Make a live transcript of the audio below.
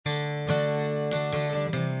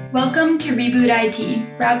Welcome to Reboot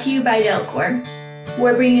IT, brought to you by Delcor.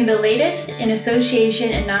 We're bringing the latest in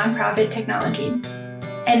association and nonprofit technology.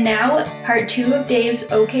 And now, part 2 of Dave's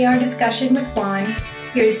OKR discussion with Juan.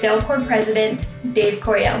 Here's Delcor President, Dave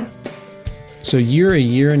Coryell. So you're a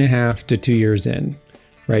year and a half to 2 years in,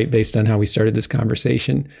 right? Based on how we started this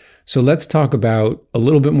conversation. So let's talk about a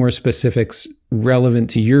little bit more specifics relevant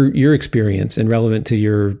to your experience and relevant to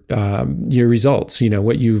your results, you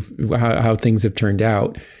know, how things have turned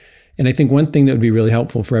out. And I think one thing that would be really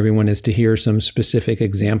helpful for everyone is to hear some specific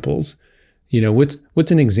examples. You know,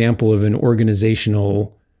 what's an example of an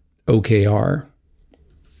organizational OKR?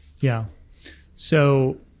 Yeah.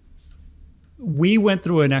 So we went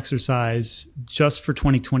through an exercise just for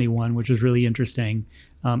 2021, which was really interesting.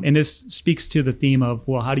 And this speaks to the theme of,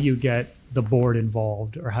 well, how do you get the board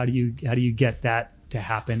involved, or how do you get that to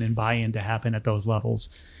happen and buy-in to happen at those levels?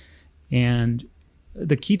 And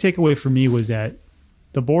the key takeaway for me was that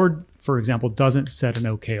the board, for example, doesn't set an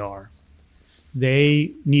OKR.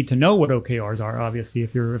 They need to know what OKRs are. Obviously,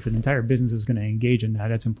 if an entire business is going to engage in that,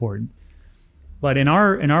 that's important. But in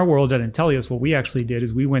our world at Intellius, what we actually did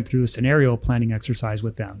is we went through a scenario planning exercise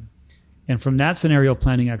with them. And from that scenario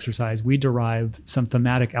planning exercise, we derived some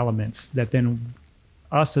thematic elements that then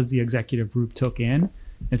us as the executive group took in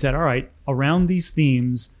and said, all right, around these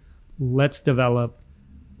themes, let's develop,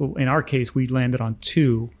 in our case, we landed on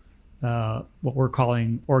 2, what we're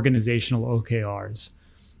calling organizational OKRs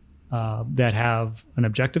that have an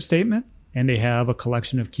objective statement and they have a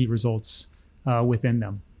collection of key results within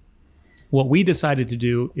them. What we decided to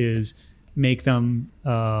do is make them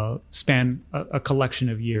span a collection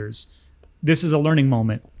of years. This is a learning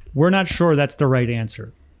moment. We're not sure that's the right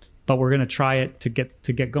answer, but we're going to try it to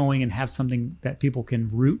get going and have something that people can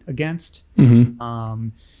root against. Mm-hmm.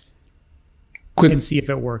 And see if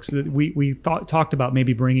it works. We talked about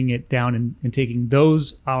maybe bringing it down and taking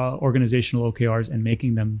those organizational OKRs and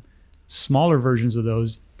making them smaller versions of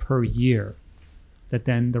those per year that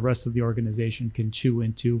then the rest of the organization can chew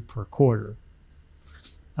into per quarter.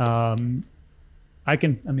 I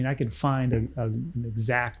can find an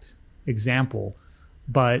exact example,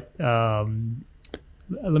 but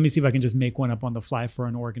let me see if I can just make one up on the fly for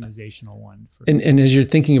an organizational one. And as you're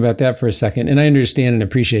thinking about that for a second, and I understand and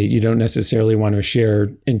appreciate you don't necessarily want to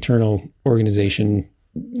share internal organization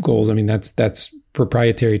goals. I mean, that's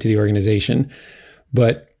proprietary to the organization.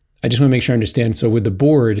 But I just want to make sure I understand. So with the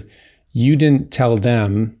board, you didn't tell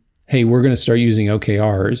them, hey, we're going to start using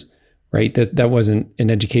OKRs, right? That wasn't an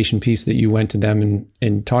education piece that you went to them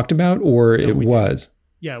and talked about, or no, it was?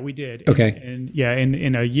 Yeah, we did. Okay. And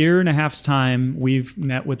in a year and a half's time, we've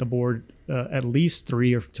met with the board at least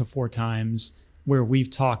 3 to 4 times where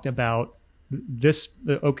we've talked about the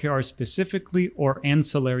OKR specifically or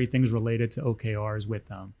ancillary things related to OKRs with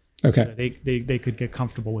them. Okay. So they could get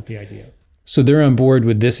comfortable with the idea. So they're on board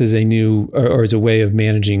with this as a new or as a way of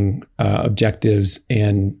managing objectives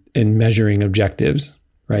and and objectives,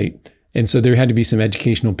 right? And so there had to be some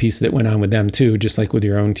educational piece that went on with them too, just like with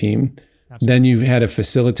your own team. Absolutely. Then you've had a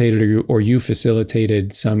facilitator or you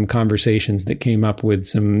facilitated some conversations that came up with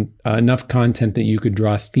some enough content that you could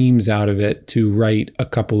draw themes out of it to write a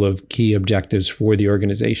couple of key objectives for the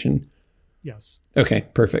organization. Yes. Okay,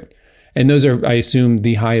 perfect. And those are, I assume,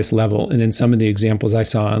 the highest level. And then some of the examples I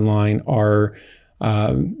saw online are,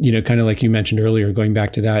 kind of like you mentioned earlier, going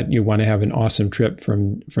back to that, you want to have an awesome trip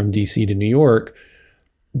from DC to New York.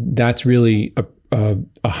 That's really a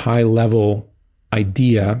high level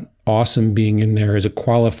idea. Awesome being in there as a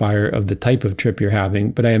qualifier of the type of trip you're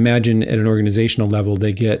having. But I imagine at an organizational level,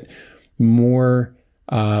 they get more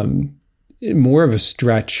of a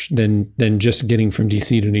stretch than just getting from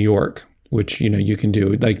DC to New York, which, you can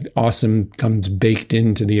do. Like awesome comes baked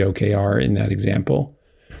into the OKR in that example.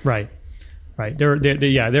 Right.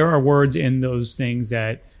 There are words in those things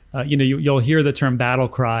that, you'll hear the term battle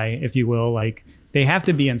cry, if you will, like they have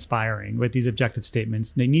to be inspiring with these objective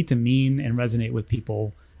statements. They need to mean and resonate with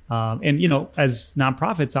people. As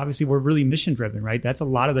nonprofits, obviously we're really mission driven, right? That's a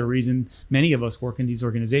lot of the reason many of us work in these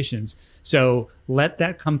organizations. So let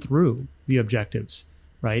that come through the objectives,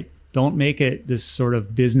 right? Don't make it this sort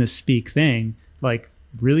of business speak thing. Like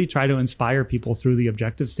really try to inspire people through the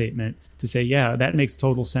objective statement to say, yeah, that makes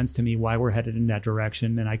total sense to me why we're headed in that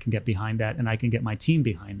direction. And I can get behind that and I can get my team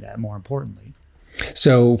behind that, more importantly.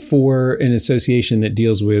 So for an association that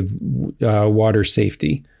deals with water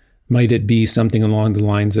safety, might it be something along the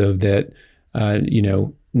lines of that,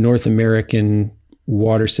 North American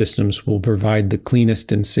water systems will provide the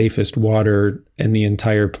cleanest and safest water in the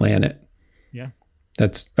entire planet? Yeah.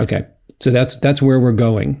 That's okay. So that's where we're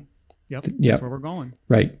going. Yep. That's where we're going.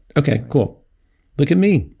 Right. Okay, cool. Look at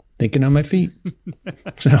me. thinking on my feet.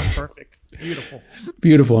 So Perfect. Beautiful.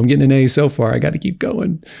 Beautiful. I'm getting an A so far. I got to keep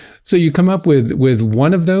going. So you come up with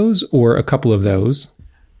one of those or a couple of those?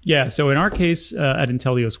 Yeah. So in our case at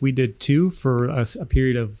Intellios, we did 2 for a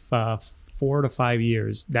period of 4 to 5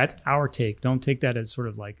 years. That's our take. Don't take that as sort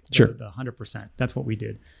of like Sure. the 100%. That's what we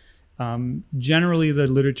did. Generally, the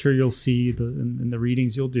literature you'll see and the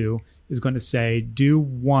readings you'll do is going to say do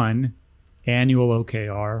 1 annual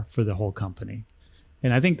OKR for the whole company.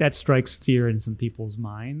 And I think that strikes fear in some people's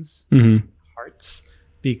minds, hearts,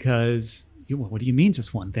 because what do you mean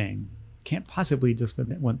just one thing? Can't possibly just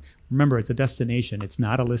one. Remember, it's a destination. It's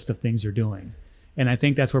not a list of things you're doing. And I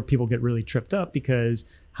think that's where people get really tripped up, because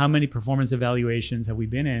how many performance evaluations have we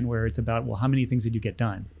been in where it's about, well, how many things did you get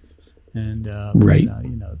done? And right.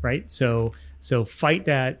 Right. So fight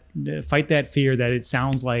that fear that it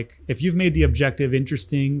sounds like if you've made the objective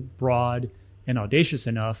interesting, broad, and audacious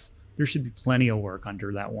enough, there should be plenty of work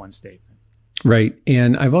under that one statement. Right.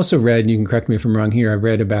 And I've also read, and you can correct me if I'm wrong here, I've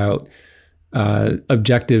read about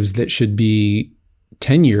objectives that should be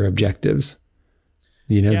 10-year objectives.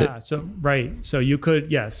 So right. So you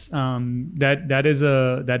could, yes, that is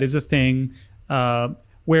a thing.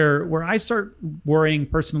 Where I start worrying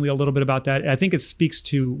personally a little bit about that, I think it speaks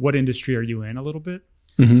to what industry are you in a little bit.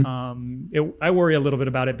 I worry a little bit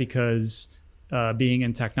about it because being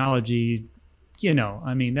in technology,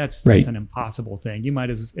 that's an impossible thing. You might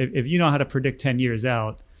if you know how to predict 10 years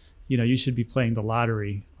out, you should be playing the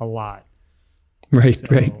lottery a lot. Right.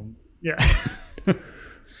 Yeah.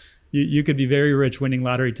 You could be very rich winning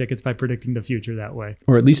lottery tickets by predicting the future that way.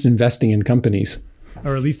 Or at least investing in companies.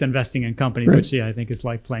 Which I think is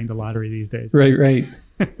like playing the lottery these days. Right.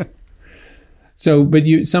 So, but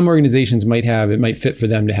some organizations it might fit for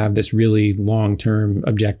them to have this really long-term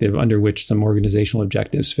objective under which some organizational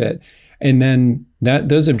objectives fit. And then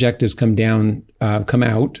those objectives come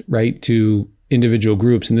out, right, to individual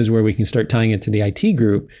groups. And this is where we can start tying it to the IT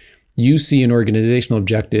group. You see an organizational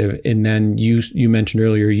objective, and then you mentioned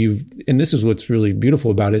earlier, and this is what's really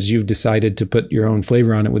beautiful about it, is you've decided to put your own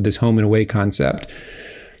flavor on it with this home and away concept.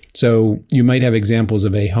 So you might have examples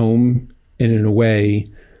of a home and an away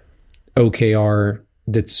OKR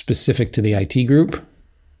that's specific to the IT group.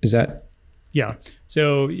 Is that? Yeah.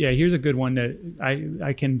 So here's a good one that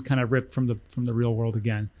I can kind of rip from the real world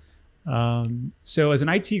again. So as an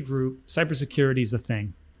IT group, cybersecurity is the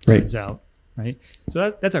thing. Turns out. Right.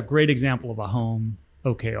 So that's a great example of a home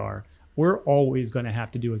OKR. We're always going to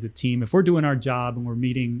have to do as a team. If we're doing our job and we're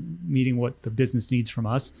meeting what the business needs from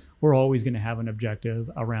us, we're always going to have an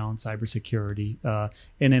objective around cybersecurity.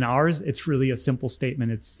 And in ours, it's really a simple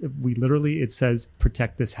statement. It says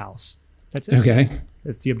protect this house. That's it. Okay.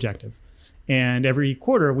 That's the objective. And every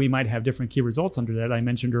quarter we might have different key results under that. I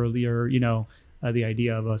mentioned earlier, the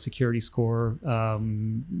idea of a security score,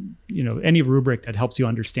 any rubric that helps you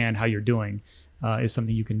understand how you're doing is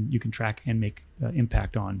something you can track and make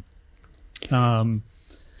impact on.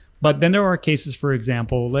 But then there are cases, for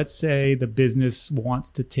example, let's say the business wants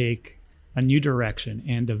to take a new direction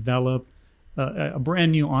and develop a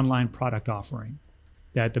brand new online product offering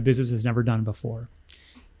that the business has never done before.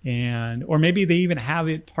 Or maybe they even have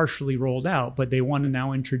it partially rolled out, but they want to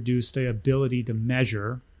now introduce the ability to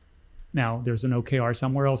measure. Now, there's an OKR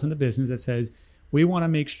somewhere else in the business that says, we want to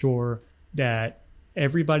make sure that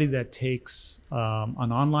everybody that takes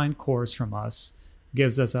an online course from us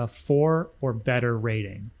gives us a 4 or better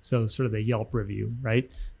rating. So sort of the Yelp review,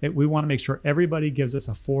 right? That we want to make sure everybody gives us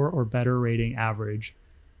a 4 or better rating average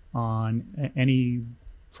on any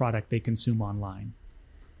product they consume online.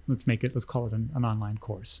 Let's call it an online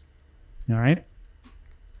course. All right.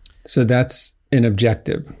 So that's an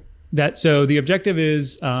objective. So the objective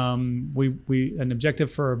is an objective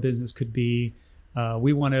for our business could be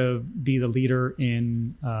we want to be the leader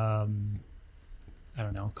in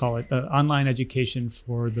call it online education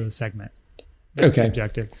for the segment. That's the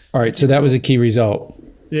objective. All right. So that was a key result.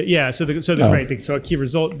 Yeah. So a key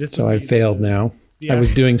result. So I failed now. Yeah. I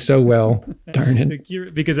was doing so well. Darn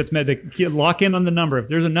it. Because it's meant to lock in on the number. If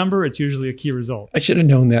there's a number, it's usually a key result. I should have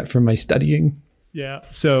known that from my studying. Yeah.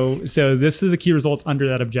 So this is a key result under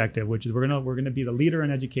that objective, which is we're gonna be the leader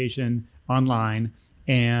in education online,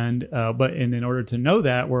 and in order to know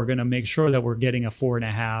that, we're gonna make sure that we're getting a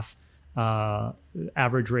 4.5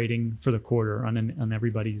 average rating for the quarter on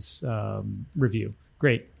everybody's review.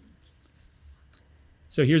 Great.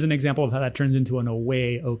 So here's an example of how that turns into an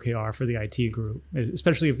away OKR for the IT group,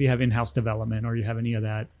 especially if you have in-house development or you have any of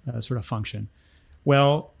that sort of function.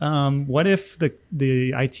 Well, what if the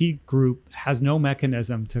IT group has no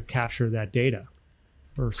mechanism to capture that data,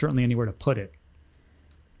 or certainly anywhere to put it?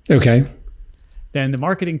 Okay. then the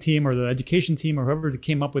marketing team or the education team or whoever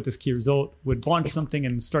came up with this key result would launch something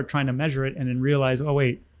and start trying to measure it and then realize, oh,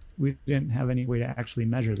 wait, we didn't have any way to actually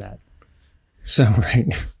measure that. So, right.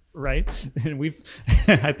 Right.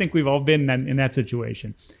 And I think we've all been in that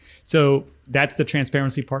situation. So that's the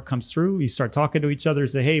transparency part comes through. You start talking to each other,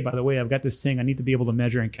 say, hey, by the way, I've got this thing. I need to be able to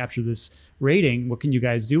measure and capture this rating. What can you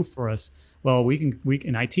guys do for us? Well, we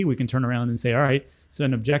in IT, we can turn around and say, all right, so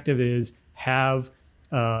an objective is have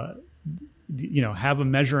a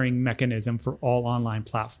measuring mechanism for all online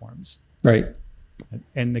platforms. Right.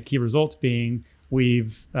 And the key results being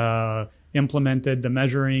we've implemented the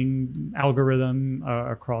measuring algorithm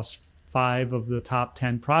across 5 of the top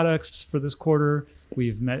 10 products for this quarter.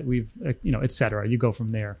 We've et cetera. You go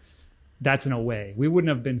from there. That's in a way. We wouldn't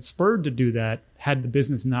have been spurred to do that had the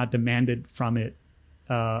business not demanded from it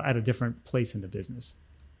at a different place in the business.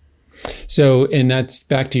 So, and that's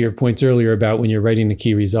back to your points earlier about when you're writing the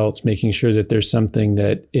key results, making sure that there's something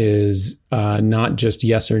that is not just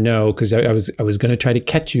yes or no, because I was going to try to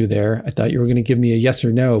catch you there. I thought you were going to give me a yes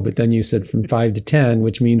or no, but then you said from 5 to 10,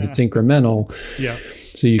 which means it's incremental. Yeah.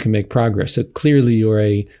 So you can make progress. So clearly you're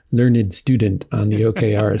a learned student on the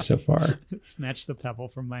OKR so far. Snatch the pebble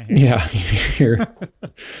from my hand. Yeah.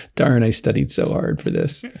 Darn, I studied so hard for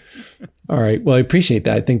this. All right. Well, I appreciate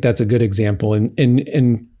that. I think that's a good example.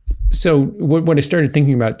 And so what I started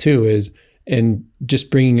thinking about too is, and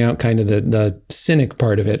just bringing out kind of the cynic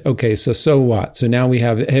part of it. Okay, so what? So now we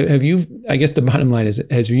have you, I guess the bottom line is,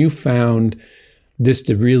 have you found this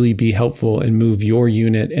to really be helpful and move your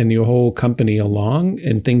unit and the whole company along,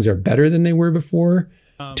 and things are better than they were before?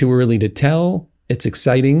 Too early to tell. It's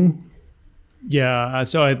exciting. Yeah,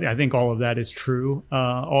 so I think all of that is true.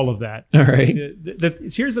 All of that. All right.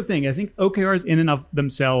 Here's the thing. I think OKRs in and of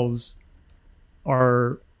themselves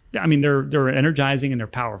are, they're energizing and they're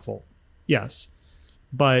powerful. Yes.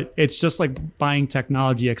 But it's just like buying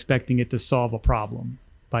technology, expecting it to solve a problem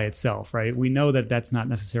by itself, right? We know that that's not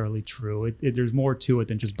necessarily true. There's more to it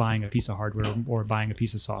than just buying a piece of hardware or buying a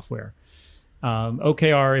piece of software.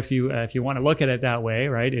 OKR, if you want to look at it that way,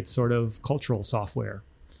 right? It's sort of cultural software.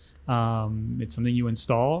 It's something you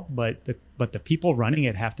install, but the people running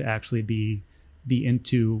it have to actually be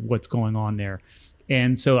into what's going on there.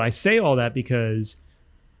 And so I say all that because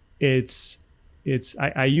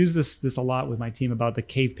I use this a lot with my team about the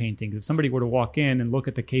cave paintings. If somebody were to walk in and look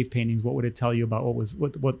at the cave paintings, what would it tell you about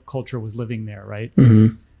what culture was living there, right?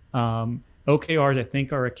 Mm-hmm. OKRs, I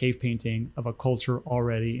think, are a cave painting of a culture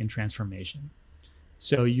already in transformation.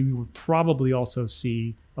 So you would probably also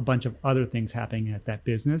see a bunch of other things happening at that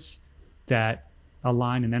business that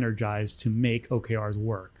align and energize to make OKRs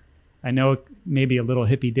work. I know it may be a little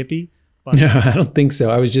hippy-dippy, but no, I don't think so.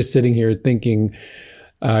 I was just sitting here thinking,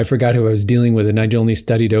 I forgot who I was dealing with, and I only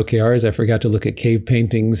studied OKRs. I forgot to look at cave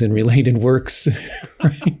paintings and related works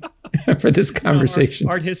right, for this conversation.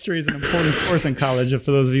 Art history is an important course in college,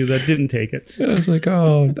 for those of you that didn't take it. I was like,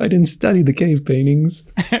 oh, I didn't study the cave paintings.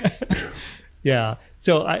 Yeah.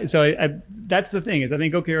 So that's the thing, is I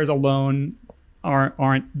think OKRs alone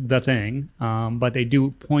aren't the thing, but they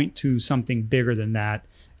do point to something bigger than that.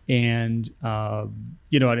 And,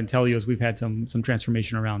 I didn't tell you, as we've had some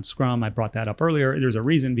transformation around Scrum. I brought that up earlier. There's a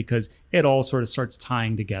reason, because it all sort of starts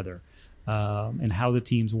tying together and how the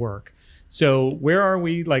teams work. So where are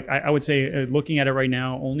we? Like, I would say, looking at it right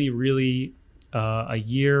now, only really a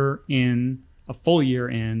full year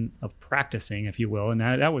in of practicing, if you will. And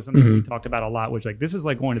that was something we talked about a lot, which, like, this is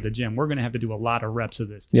like going to the gym. We're going to have to do a lot of reps of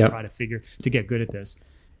this to try to get good at this.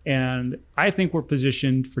 And I think we're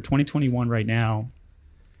positioned for 2021 right now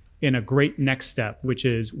in a great next step, which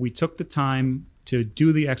is we took the time to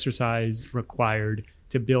do the exercise required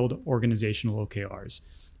to build organizational OKRs.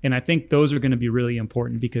 And I think those are going to be really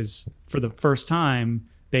important, because for the first time,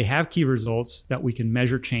 they have key results that we can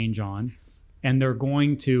measure change on, and they're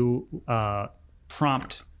going to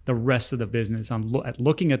prompt the rest of the business at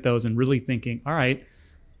looking at those and really thinking, all right,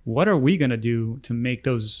 what are we going to do to make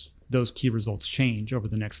those key results change over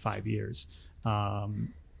the next 5 years?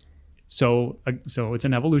 So it's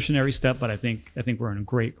an evolutionary step, but I think we're in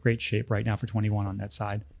great shape right now for 21 on that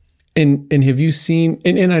side. And have you seen?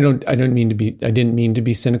 And I didn't mean to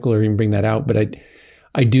be cynical or even bring that out, but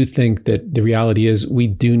I do think that the reality is we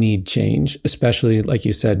do need change, especially like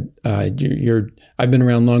you said. I've been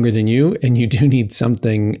around longer than you, and you do need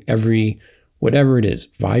something every whatever it is,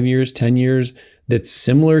 5 years, 10 years, that's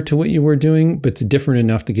similar to what you were doing, but it's different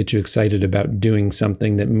enough to get you excited about doing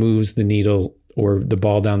something that moves the needle or the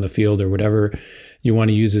ball down the field, or whatever you want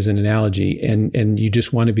to use as an analogy. And you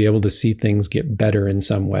just want to be able to see things get better in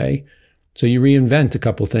some way. So you reinvent a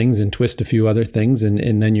couple things and twist a few other things,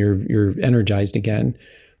 and then you're energized again.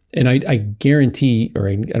 And I guarantee, or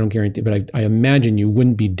I don't guarantee, but I imagine you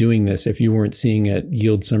wouldn't be doing this if you weren't seeing it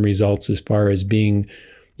yield some results as far as being,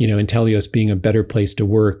 Intelios being a better place to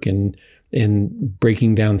work and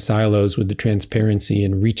breaking down silos with the transparency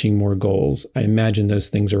and reaching more goals. I imagine those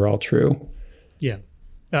things are all true. Yeah,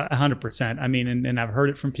 100%. I mean, and I've heard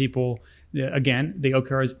it from people. Again, the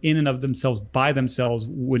OKRs in and of themselves, by themselves,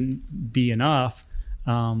 wouldn't be enough.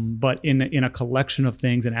 But in a collection of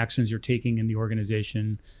things and actions you're taking in the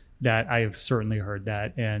organization, that I have certainly heard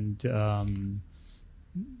that. And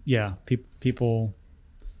people,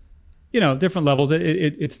 different levels.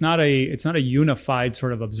 It's not a unified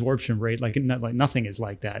sort of absorption rate. Like nothing is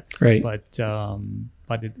like that. Right. But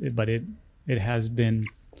it has been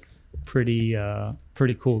pretty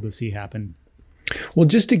cool to see happen. Well,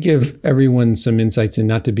 just to give everyone some insights, and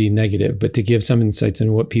not to be negative, but to give some insights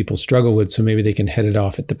into what people struggle with, so maybe they can head it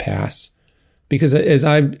off at the pass. Because as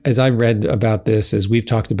I read about this, as we've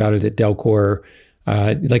talked about it at Delcor,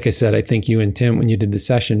 like I said, I think you and Tim, when you did the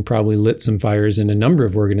session, probably lit some fires in a number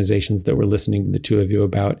of organizations that were listening to the two of you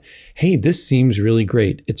about, hey, this seems really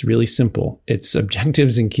great. It's really simple. It's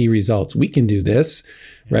objectives and key results. We can do this,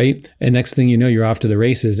 right? And next thing you know, you're off to the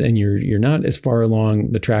races, and you're not as far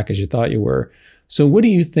along the track as you thought you were. So what do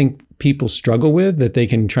you think people struggle with that they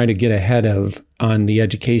can try to get ahead of on the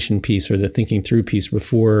education piece or the thinking through piece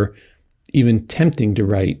before even attempting to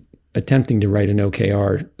write an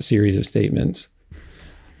OKR series of statements?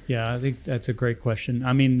 Yeah, I think that's a great question.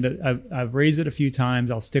 I mean, I've raised it a few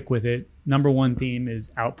times. I'll stick with it. Number one theme is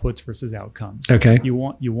outputs versus outcomes. Okay. You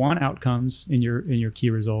want outcomes in your key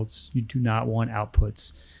results. You do not want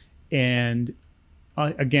outputs. And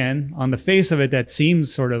again, on the face of it, that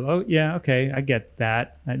seems sort of, oh yeah, okay, I get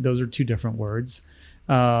that. Those are two different words.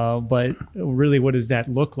 But really, what does that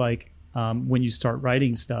look like when you start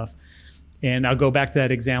writing stuff? And I'll go back to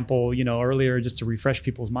that example, earlier, just to refresh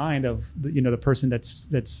people's mind of, the person that's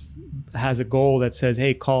has a goal that says,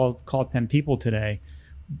 hey, call 10 people today.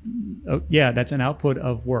 Oh, yeah, that's an output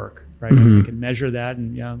of work, right? Mm-hmm. We can measure that,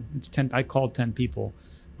 and it's 10. I called 10 people,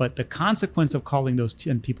 but the consequence of calling those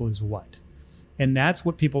 10 people is what? And that's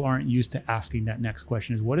what people aren't used to asking. That next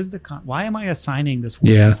question is, what is why am I assigning this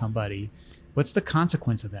work to somebody? What's the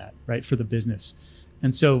consequence of that, right, for the business?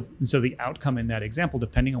 And so the outcome in that example,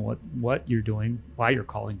 depending on what you're doing, why you're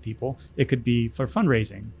calling people, it could be for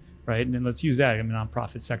fundraising, right? And then let's use that. I mean,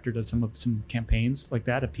 nonprofit sector does some campaigns like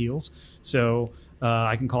that, appeals. So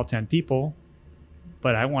I can call 10 people,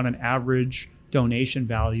 but I want an average donation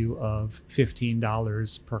value of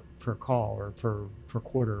 $15 per call or per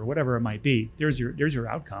quarter or whatever it might be. There's your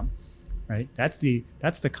outcome, right? That's the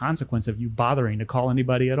consequence of you bothering to call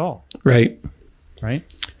anybody at all. Right.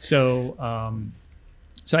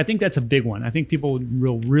 So I think that's a big one. I think people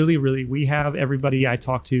really, we have everybody I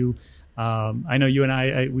talk to. I know you and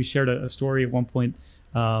I we shared a story at one point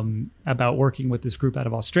about working with this group out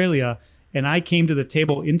of Australia. And I came to the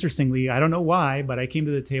table, interestingly, I don't know why, but I came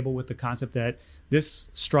to the table with the concept that this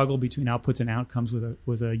struggle between outputs and outcomes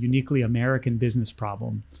was a uniquely American business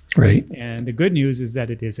problem. Right. And the good news is that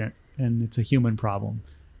it isn't, and it's a human problem.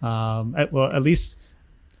 At least,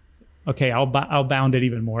 okay, I'll bound it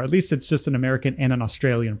even more. At least it's just an American and an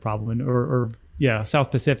Australian problem, or South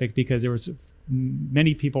Pacific, because there was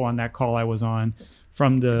many people on that call I was on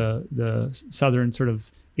from the southern sort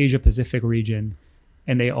of Asia Pacific region.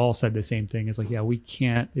 And they all said the same thing. It's like, we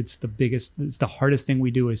can't, it's the hardest thing we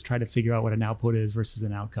do is try to figure out what an output is versus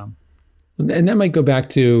an outcome. And that might go back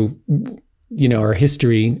to, our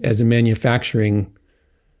history as a manufacturing,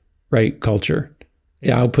 right, culture.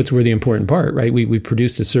 Yeah, outputs were the important part, right? We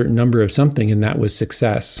produced a certain number of something, and that was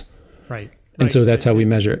success. Right. And so that's how we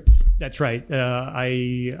measure it. That's right.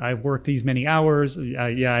 I worked these many hours.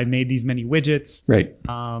 I made these many widgets. Right.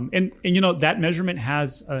 And that measurement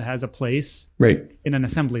has a place. Right. In an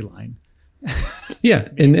assembly line. Yeah,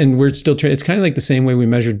 and we're still trying. It's kind of like the same way we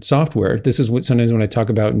measured software. This is what sometimes when I talk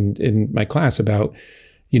about in my class about,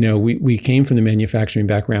 we came from the manufacturing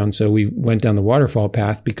background, so we went down the waterfall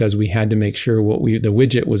path because we had to make sure the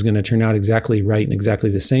widget was going to turn out exactly right and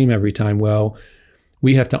exactly the same every time. Well,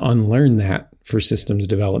 we have to unlearn that for systems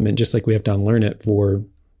development, just like we have to unlearn it for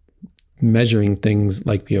measuring things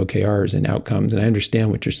like the OKRs and outcomes. And I understand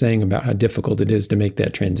what you're saying about how difficult it is to make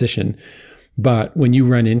that transition. But when you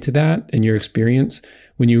run into that in your experience,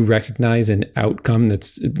 when you recognize an outcome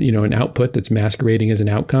that's, an output that's masquerading as an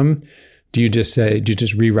outcome, do you just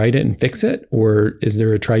rewrite it and fix it? Or is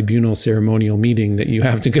there a tribunal ceremonial meeting that you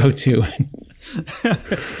have to go to?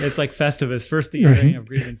 It's like Festivus, first the airing of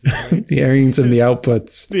grievances. Right? The airings of the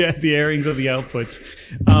outputs. Yeah, the airings of the outputs.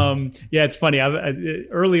 It's funny.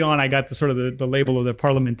 Early on, I got the sort of the label of the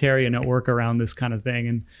parliamentarian at work around this kind of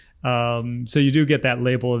thing. So you do get that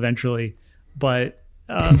label eventually, but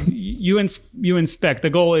you inspect. The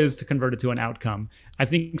goal is to convert it to an outcome. I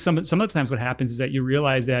think some of the times what happens is that you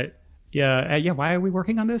realize that, why are we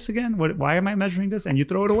working on this again? Why am I measuring this? And you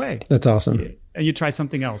throw it away. That's awesome. And you try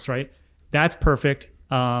something else, right? That's perfect.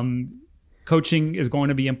 Coaching is going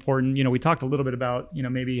to be important. We talked a little bit about,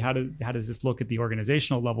 maybe how does this look at the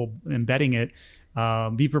organizational level, embedding it.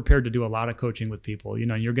 Be prepared to do a lot of coaching with people.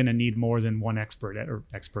 You're going to need more than one expert,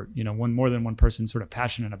 more than one person sort of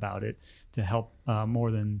passionate about it to help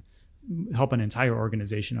help an entire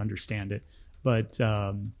organization understand it. But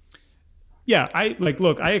I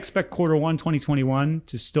expect Q1 2021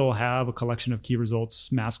 to still have a collection of key results,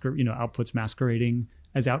 outputs masquerading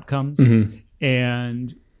as outcomes. Mm-hmm.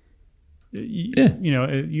 And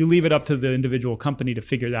you leave it up to the individual company to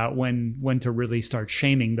figure out when to really start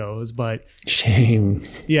shaming those. But shame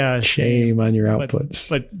on your outputs.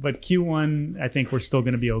 But Q1, I think we're still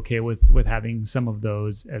going to be okay with having some of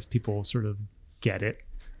those as people sort of get it.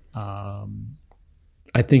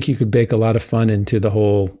 I think you could bake a lot of fun into the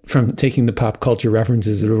whole, from taking the pop culture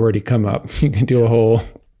references that have already come up. You can do a whole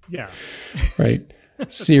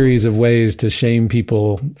series of ways to shame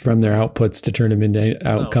people from their outputs to turn them into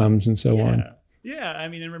outcomes and so on. Yeah, I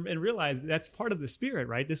mean, and realize that's part of the spirit,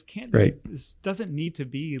 right? This doesn't need to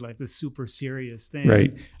be like this super serious thing.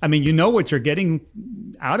 Right. I mean, what you're getting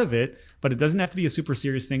out of it, but it doesn't have to be a super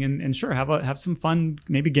serious thing. And sure, have some fun,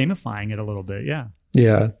 maybe gamifying it a little bit. Yeah.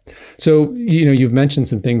 Yeah. So, you've mentioned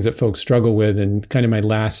some things that folks struggle with, and kind of my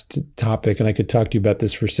last topic, and I could talk to you about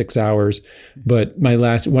this for 6 hours, but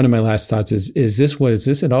one of my last thoughts is this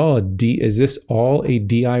all a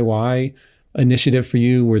DIY initiative for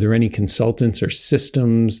you? Were there any consultants or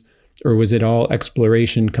systems, or was it all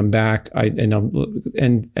exploration, come back?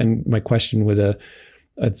 And my question with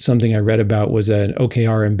something I read about was an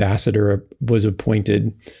OKR ambassador was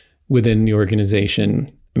appointed within the organization.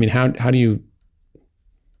 I mean, how do you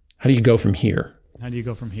go from here? How do you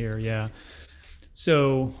go from here? Yeah.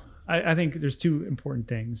 So I think there's two important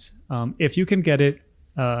things. If you can get it,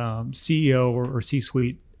 CEO or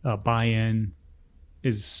C-suite buy-in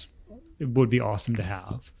it would be awesome to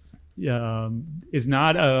have. Is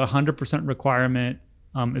not a 100% requirement,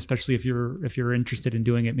 especially if you're interested in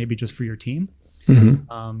doing it, maybe just for your team.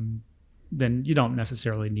 Mm-hmm. Then you don't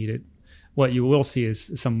necessarily need it. What you will see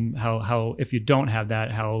is how if you don't have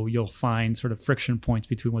that, how you'll find sort of friction points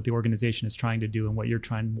between what the organization is trying to do and what you're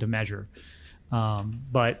trying to measure.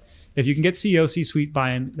 But if you can get CEO, C-suite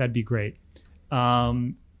buy-in, that'd be great.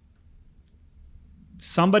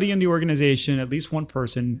 Somebody in the organization, at least one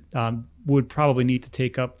person, would probably need to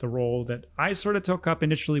take up the role that I sort of took up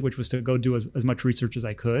initially, which was to go do as much research as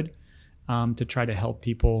I could to try to help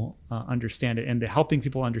people understand it. And the helping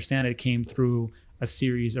people understand it came through a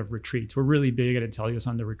series of retreats. We're really big at Intelios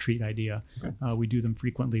on the retreat idea. Okay. We do them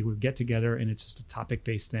frequently. We get together and it's just a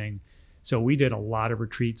topic-based thing. So we did a lot of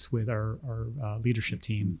retreats with our leadership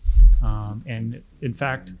team. And in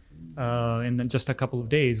fact, in just a couple of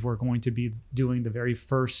days, we're going to be doing the very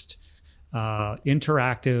first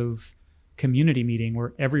interactive community meeting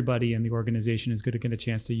where everybody in the organization is going to get a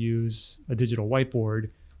chance to use a digital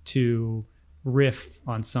whiteboard to riff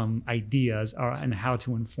on some ideas and how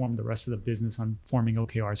to inform the rest of the business on forming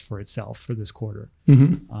OKRs for itself for this quarter.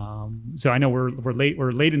 Mm-hmm. So I know we're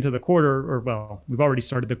late into the quarter, or well, we've already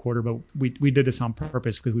started the quarter, but we did this on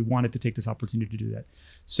purpose because we wanted to take this opportunity to do that.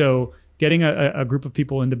 So getting a group of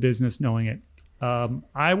people into business knowing it,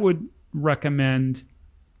 I would recommend.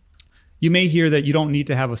 You may hear that you don't need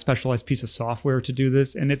to have a specialized piece of software to do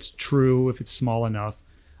this, and it's true if it's small enough.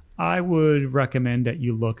 I would recommend that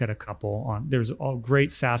you look at a couple. There's all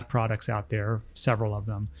great SaaS products out there, several of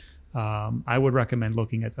them. I would recommend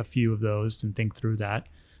looking at a few of those and think through that,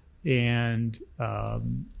 and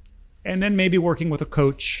then maybe working with a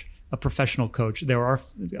coach, a professional coach. There are,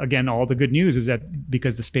 again, all the good news is that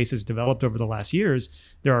because the space has developed over the last years,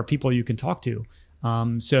 there are people you can talk to.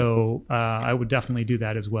 So I would definitely do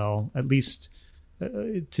that as well, at least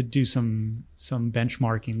to do some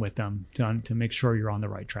benchmarking with them to make sure you're on the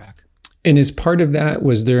right track. And as part of that,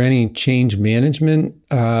 was there any change management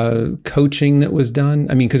coaching that was done?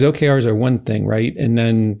 I mean, because OKRs are one thing, right? And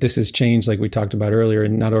then this has changed, like we talked about earlier,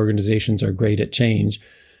 and not organizations are great at change.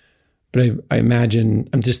 But I imagine,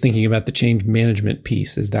 I'm just thinking about the change management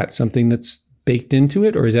piece. Is that something that's baked into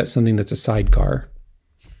it, or is that something that's a sidecar?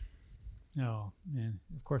 Oh, man.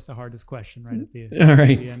 Of course, the hardest question right at the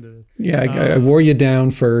end of it. I wore you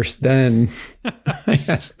down first, then I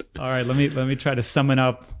asked. All right, let me try to summon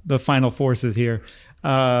up the final forces here.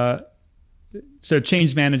 So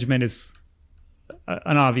change management is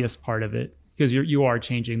an obvious part of it because you are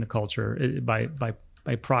changing the culture by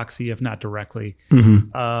by proxy, if not directly.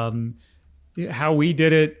 Mm-hmm. How we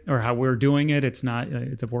did it or how we're doing it, it's not.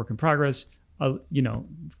 It's a work in progress.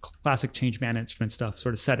 Classic change management stuff.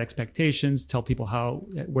 Sort of set expectations, tell people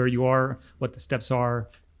where you are, what the steps are,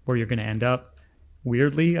 where you're going to end up.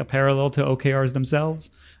 Weirdly, a parallel to OKRs themselves.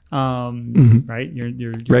 Right?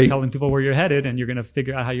 You're right. Telling people where you're headed, and you're going to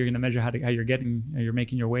figure out how you're going to measure how you're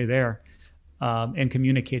making your way there, and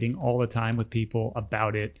communicating all the time with people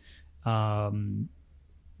about it,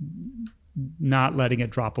 not letting it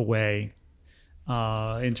drop away.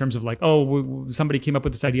 In terms of like, somebody came up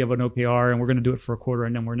with this idea of an OKR and we're going to do it for a quarter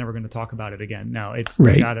and then we're never going to talk about it again. No, it's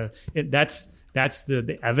right. That's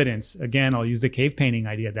the evidence. Again, I'll use the cave painting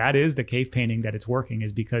idea. That is the cave painting that it's working,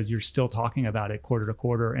 is because you're still talking about it quarter to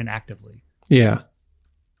quarter and actively. Yeah.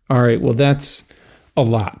 All right. Well, that's a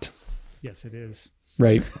lot. Yes, it is.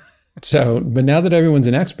 Right. But now that everyone's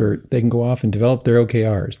an expert, they can go off and develop their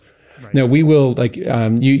OKRs. Right. No, we will, like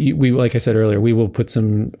like I said earlier, we will put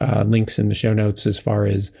some links in the show notes as far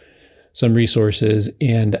as some resources.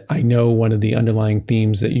 And I know one of the underlying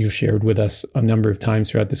themes that you've shared with us a number of times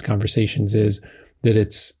throughout this conversations is that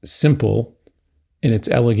it's simple and it's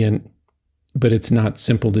elegant, but it's not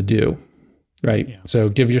simple to do, right? Yeah. So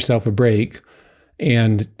give yourself a break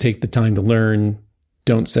and take the time to learn.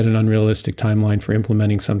 Don't set an unrealistic timeline for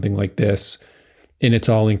implementing something like this. And it's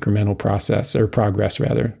all incremental progress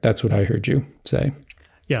rather. That's what I heard you say.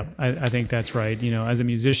 Yeah, I think that's right. As a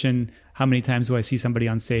musician, how many times do I see somebody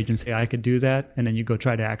on stage and say, I could do that? And then you go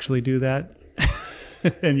try to actually do that.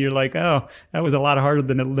 And you're like, oh, that was a lot harder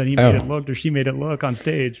than he made it look or she made it look on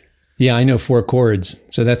stage. Yeah, I know 4 chords.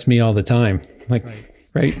 So that's me all the time. Like,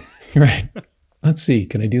 right. Let's see.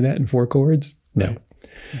 Can I do that in 4 chords? No. Right.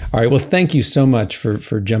 All right. Well, thank you so much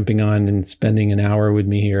for jumping on and spending an hour with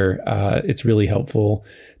me here. It's really helpful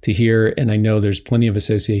to hear. And I know there's plenty of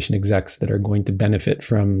association execs that are going to benefit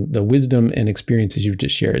from the wisdom and experiences you've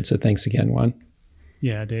just shared. So thanks again, Juan.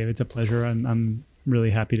 Yeah, Dave, it's a pleasure. I'm really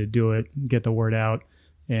happy to do it, get the word out.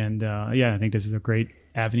 And I think this is a great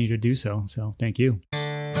avenue to do so. So thank you.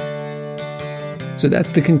 So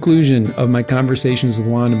that's the conclusion of my conversations with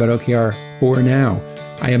Juan about OKR for now.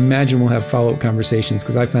 I imagine we'll have follow-up conversations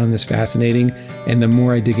because I found this fascinating. And the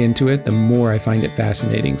more I dig into it, the more I find it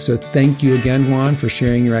fascinating. So thank you again, Juan, for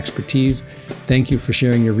sharing your expertise. Thank you for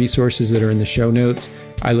sharing your resources that are in the show notes.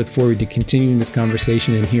 I look forward to continuing this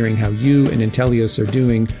conversation and hearing how you and Intelios are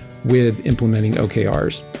doing with implementing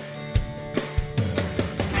OKRs.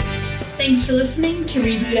 Thanks for listening to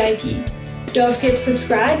Reboot IT. Don't forget to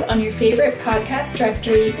subscribe on your favorite podcast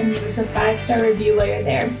directory and leave us a 5-star review while you're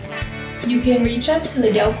there. You can reach us through the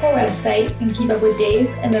Delcor website and keep up with Dave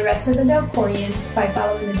and the rest of the Delcorians by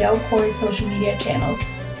following the Delcor social media channels.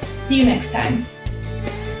 See you next time.